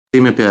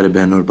में प्यारे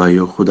बहनों और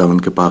भाइयों,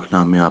 खुदावंद के पाक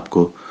नाम में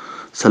आपको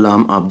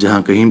सलाम। आप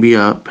जहाँ कहीं भी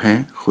आप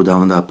हैं,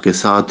 खुदावंद आपके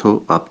साथ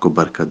हो, आपको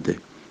बरकत दे।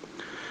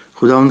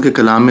 खुदावंद के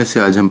कलाम में से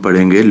आज हम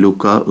पढ़ेंगे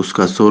लूका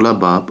उसका 16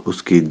 बाब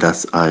उसकी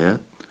 10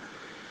 आयत।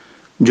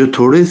 जो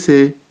थोड़े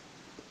से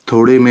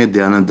थोड़े में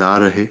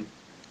दयानतदार रहे,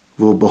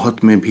 वो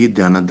बहुत में भी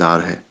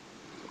दयानतदार है,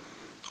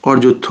 और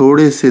जो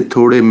थोड़े से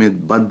थोड़े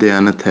में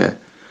बददयानत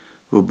है,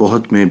 वो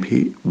बहुत में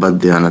भी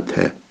बददयानत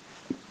है।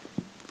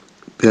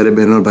 प्यारे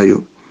बहनों और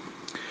भाइयों,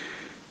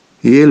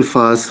 ये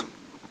अल्फाज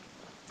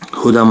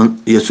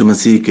खुदावंद यीशु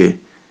मसीह के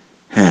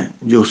हैं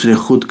जो उसने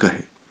खुद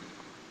कहे,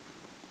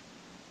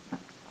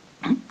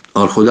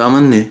 और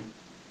खुदावंद ने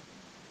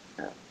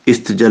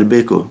इस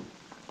तजर्बे को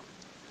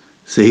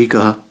सही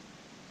कहा,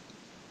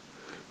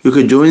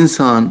 क्योंकि जो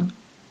इंसान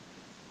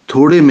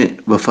थोड़े में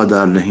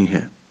वफादार नहीं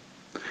है,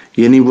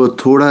 यानी वो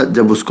थोड़ा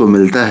जब उसको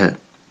मिलता है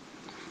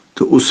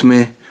तो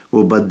उसमें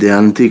वो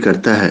बददयानती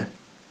करता है,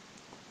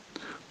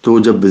 तो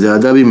जब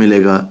ज़्यादा भी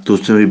मिलेगा तो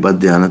उसमें भी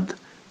बददयानत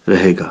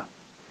रहेगा,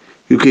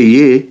 क्योंकि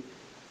ये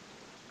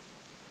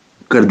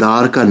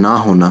किरदार का ना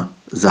होना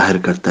जाहिर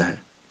करता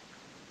है।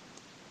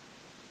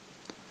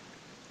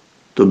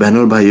 तो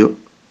बहनों और भाइयों,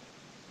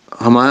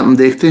 हम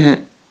देखते हैं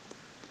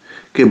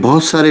कि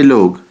बहुत सारे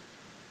लोग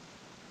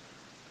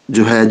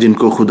जो है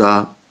जिनको खुदा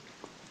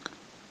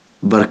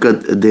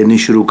बरकत देनी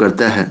शुरू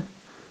करता है,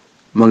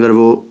 मगर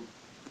वो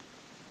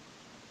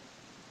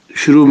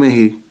शुरू में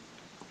ही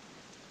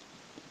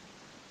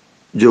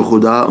जो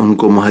खुदा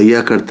उनको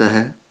मुहैया करता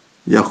है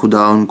या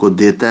खुदा उनको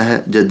देता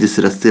है, जब जिस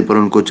रास्ते पर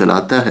उनको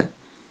चलाता है,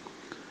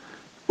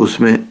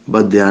 उसमें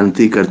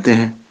बददयानती करते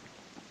हैं।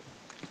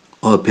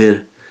 और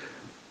फिर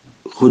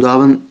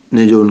खुदावंद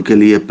ने जो उनके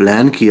लिए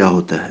प्लान किया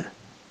होता है,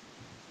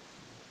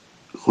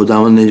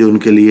 खुदावंद ने जो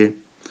उनके लिए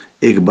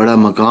एक बड़ा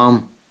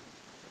मकाम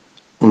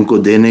उनको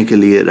देने के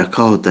लिए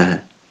रखा होता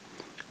है,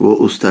 वो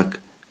उस तक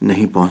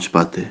नहीं पहुंच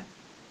पाते।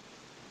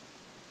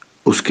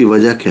 उसकी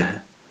वजह क्या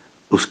है?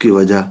 उसकी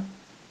वजह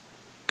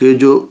कि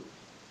जो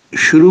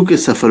शुरू के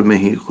सफ़र में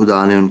ही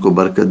खुदा ने उनको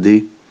बरकत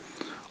दी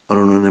और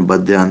उन्होंने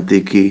बददयानती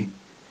की,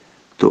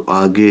 तो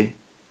आगे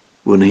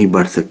वो नहीं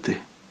बढ़ सकते।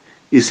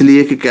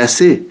 इसलिए कि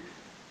कैसे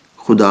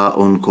खुदा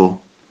उनको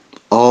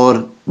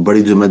और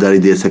बड़ी जिम्मेदारी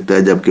दे सकता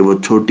है, जबकि वो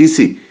छोटी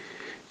सी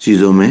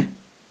चीज़ों में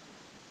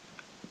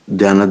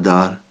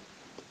दयानतदार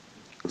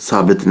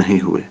साबित नहीं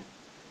हुए।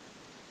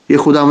 ये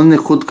खुदावंद ने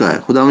खुद कहा है,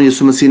 खुदावंद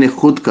यीशु मसीह ने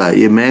खुद कहा है।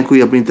 ये मैं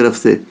कोई अपनी तरफ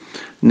से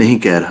नहीं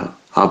कह रहा।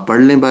 आप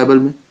पढ़ लें बाइबल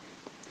में,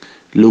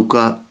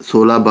 लूका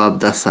 16 बाब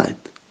 10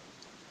 आयत।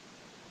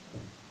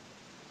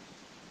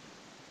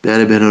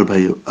 प्यारे बहनों और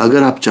भाइयों,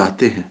 अगर आप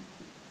चाहते हैं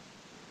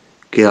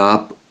कि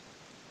आप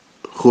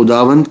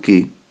खुदावंद की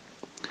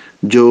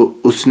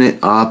जो उसने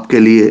आपके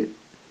लिए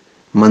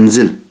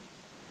मंजिल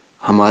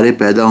हमारे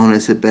पैदा होने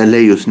से पहले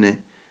ही उसने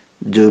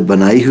जो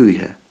बनाई हुई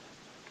है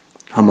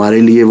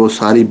हमारे लिए, वो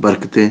सारी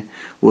बरकतें,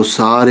 वो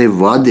सारे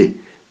वादे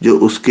जो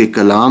उसके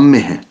कलाम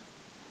में हैं,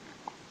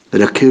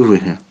 रखे हुए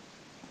हैं,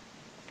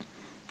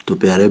 तो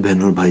प्यारे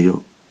बहनों और भाइयों,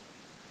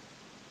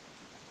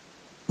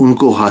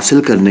 उनको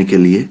हासिल करने के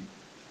लिए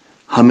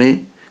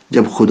हमें,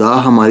 जब खुदा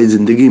हमारी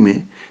ज़िंदगी में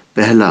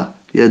पहला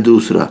या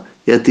दूसरा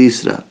या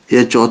तीसरा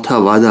या चौथा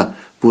वादा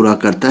पूरा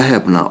करता है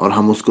अपना, और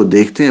हम उसको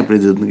देखते हैं अपनी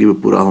ज़िंदगी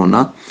में पूरा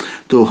होना,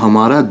 तो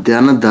हमारा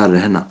दयानतदार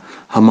रहना,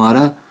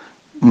 हमारा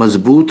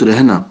मजबूत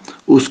रहना,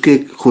 उसके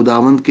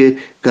खुदावंद के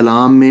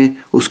कलाम में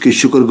उसकी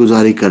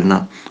शुक्रगुजारी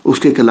करना,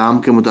 उसके कलाम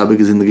के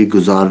मुताबिक ज़िंदगी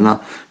गुजारना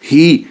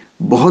ही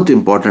बहुत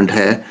इम्पॉर्टेंट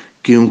है,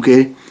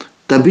 क्योंकि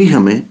तभी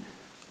हमें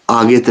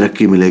आगे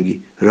तरक्की मिलेगी।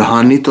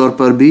 रूहानी तौर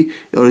पर भी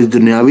और इस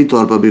दुनियावी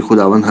तौर पर भी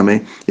खुदावंद हमें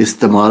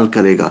इस्तेमाल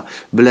करेगा,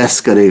 ब्लेस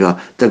करेगा,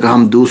 ताकि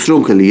हम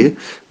दूसरों के लिए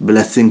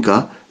ब्लेसिंग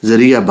का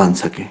ज़रिया बन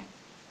सकें।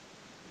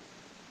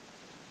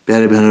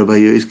 प्यारे बहनों और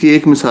भाइयों, इसकी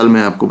एक मिसाल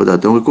मैं आपको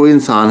बताता हूँ कि कोई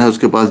इंसान है,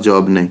 उसके पास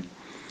जॉब नहीं,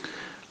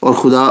 और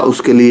खुदा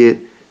उसके लिए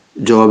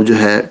जॉब जो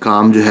है,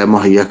 काम जो है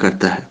मुहैया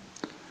करता है,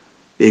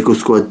 एक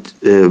उसको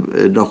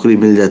नौकरी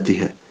मिल जाती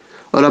है।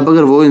 और अब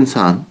अगर वो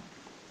इंसान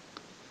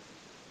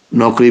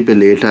नौकरी पे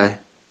लेट आए,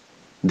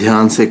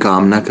 ध्यान से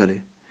काम ना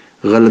करे,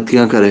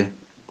 गलतियां करे,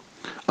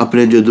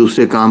 अपने जो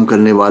दूसरे काम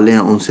करने वाले हैं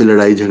उनसे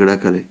लड़ाई झगड़ा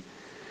करे,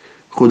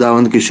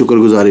 खुदावंद की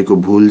शुक्रगुजारी को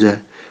भूल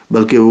जाए,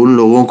 बल्कि उन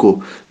लोगों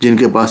को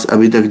जिनके पास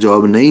अभी तक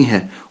जॉब नहीं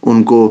है,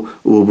 उनको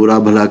वो बुरा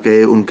भला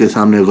कहे, उनके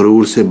सामने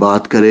गरूर से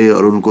बात करे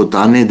और उनको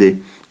ताने दे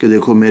कि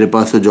देखो मेरे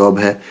पास तो जॉब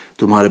है,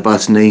 तुम्हारे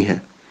पास नहीं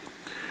है।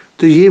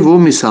 तो ये वो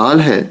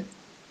मिसाल है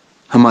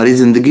हमारी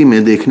ज़िंदगी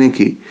में देखने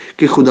की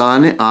कि खुदा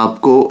ने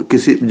आपको,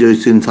 किसी जो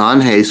इस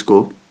इंसान है,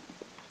 इसको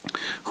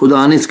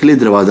खुदा ने इसके लिए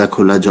दरवाज़ा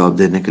खोला जॉब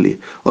देने के लिए,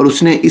 और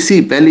उसने इसी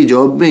पहली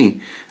जॉब में ही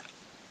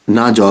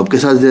ना जॉब के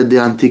साथ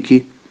दयानती की,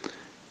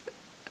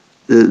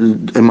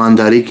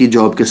 ईमानदारी की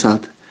जॉब के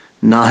साथ,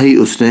 ना ही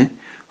उसने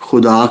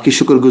खुदा की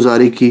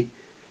शुक्रगुजारी की,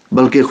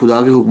 बल्कि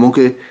खुदा के हुक्मों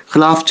के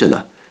ख़िलाफ़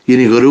चला,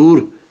 यानी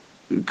गरूर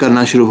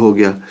کرنا شروع ہو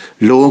گیا،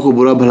 لوگوں کو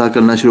برا بھلا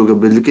کرنا شروع ہو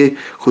گیا، بلکہ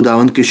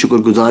خداوند کی شکر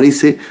گزاری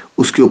سے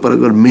اس کے اوپر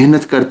اگر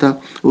محنت کرتا،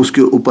 اس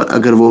کے اوپر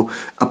اگر وہ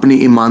اپنی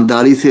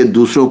ایمانداری سے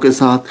دوسروں کے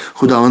ساتھ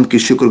خداوند کی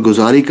شکر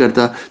گزاری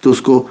کرتا تو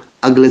اس کو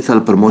اگلے سال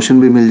پروموشن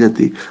بھی مل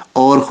جاتی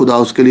اور خدا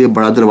اس کے لیے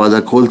بڑا دروازہ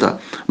کھولتا۔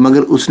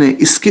 مگر اس نے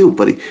اس کے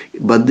اوپر ہی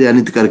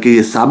بددیانت کر کے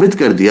یہ ثابت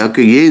کر دیا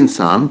کہ یہ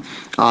انسان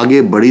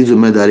آگے بڑی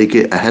ذمہ داری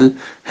کے اہل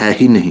ہے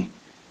ہی نہیں۔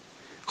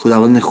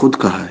 خداوند نے خود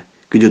کہا ہے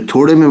کہ جو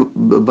تھوڑے میں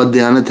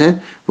بددیانت ہے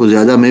وہ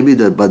زیادہ میں بھی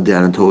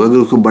بددیانت ہوگا، اگر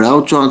اس کو بڑا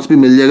چانس بھی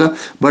مل جائے گا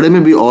بڑے میں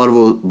بھی اور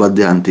وہ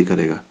بددیانتی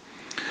کرے گا۔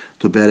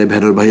 تو پیارے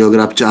بہن اور بھائیو، اگر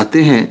آپ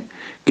چاہتے ہیں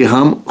کہ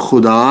ہم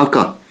خدا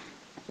کا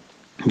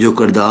جو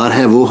کردار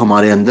ہے وہ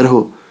ہمارے اندر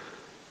ہو،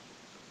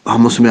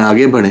 ہم اس میں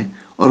آگے بڑھیں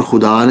اور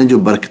خدا نے جو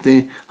برکتیں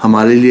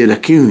ہمارے لیے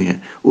رکھی ہوئی ہیں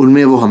ان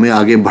میں وہ ہمیں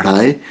آگے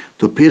بڑھائے،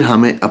 تو پھر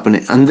ہمیں اپنے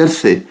اندر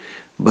سے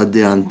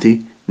بددیانتی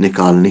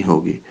نکالنی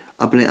ہوگی،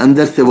 اپنے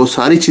اندر سے وہ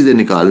ساری چیزیں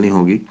نکالنی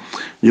ہوگی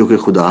جو کہ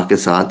خدا کے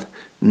ساتھ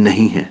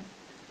نہیں ہیں۔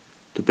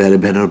 تو پیارے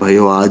بہن اور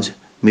بھائیو، آج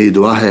میری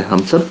دعا ہے ہم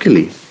سب کے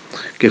لیے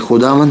کہ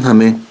خداوند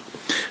ہمیں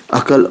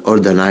عقل اور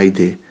دانائی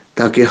دے،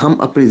 تاکہ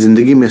ہم اپنی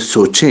زندگی میں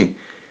سوچیں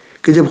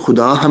کہ جب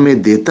خدا ہمیں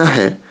دیتا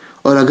ہے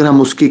اور اگر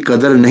ہم اس کی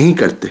قدر نہیں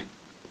کرتے،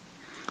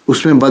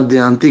 اس میں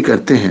بددیانتی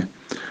کرتے ہیں،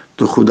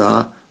 تو خدا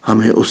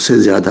ہمیں اس سے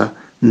زیادہ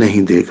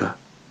نہیں دے گا۔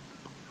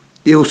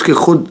 یہ اس کے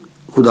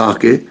خدا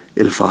کے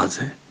الفاظ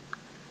ہیں۔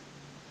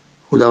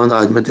 خداوند،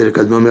 آج میں تیرے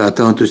قدموں میں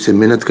آتا ہوں، تو اس سے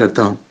منت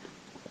کرتا ہوں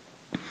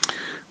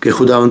کہ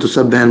خداوند تو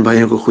سب بہن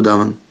بھائیوں کو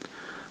خداوند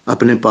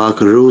اپنے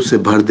پاک روح سے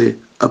بھر دے،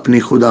 اپنی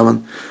خداوند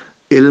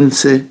علم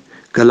سے،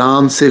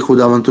 کلام سے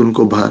خداوند ان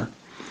کو بھر،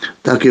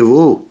 تاکہ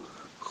وہ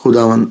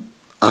خداوند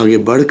آگے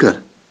بڑھ کر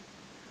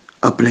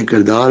اپنے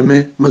کردار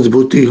میں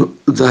مضبوطی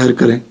ظاہر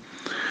کریں۔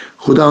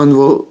 خداوند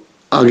وہ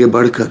آگے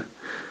بڑھ کر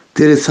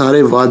تیرے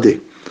سارے وعدے،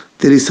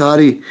 تیری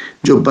ساری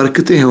جو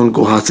برکتیں ہیں ان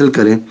کو حاصل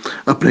کریں،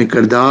 اپنے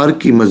کردار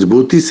کی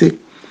مضبوطی سے،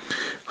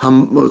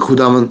 ہم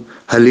خداوند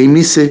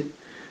حلیمی سے،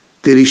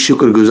 تیری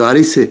شکر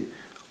گزاری سے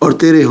اور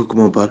تیرے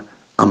حکموں پر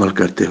عمل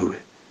کرتے ہوئے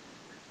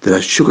تیرا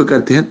شکر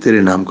کرتے ہیں، تیرے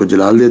نام کو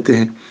جلال دیتے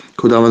ہیں۔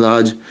 خداوند،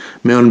 آج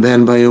میں ان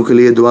بہن بھائیوں کے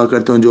لیے دعا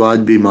کرتا ہوں جو آج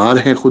بیمار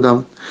ہیں،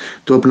 خداوند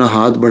تو اپنا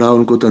ہاتھ بڑھا،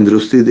 ان کو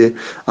تندرستی دے۔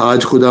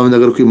 آج خداوند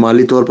اگر کوئی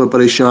مالی طور پر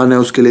پریشان ہے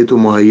اس کے لیے تو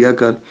مہیا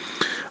کر۔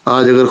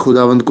 آج اگر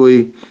خداوند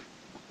کوئی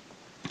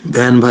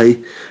بہن بھائی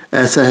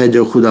ایسا ہے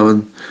جو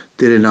خداوند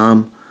تیرے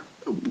نام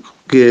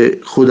کے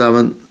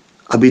خداوند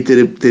ابھی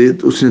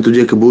اس نے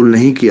تجھے قبول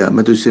نہیں کیا،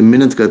 میں تجھ سے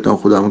منت کرتا ہوں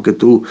خداوند کہ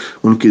تو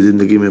ان کی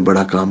زندگی میں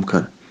بڑا کام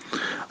کر۔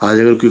 آج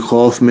اگر کوئی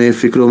خوف میں،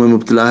 فکروں میں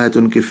مبتلا ہے تو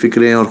ان کی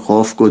فکریں اور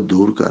خوف کو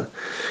دور کر۔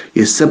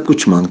 یہ سب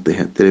کچھ مانگتے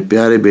ہیں تیرے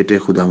پیارے بیٹے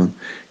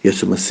خداوند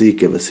یسوع مسیح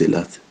کے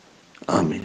وسیلہ سے، آمین۔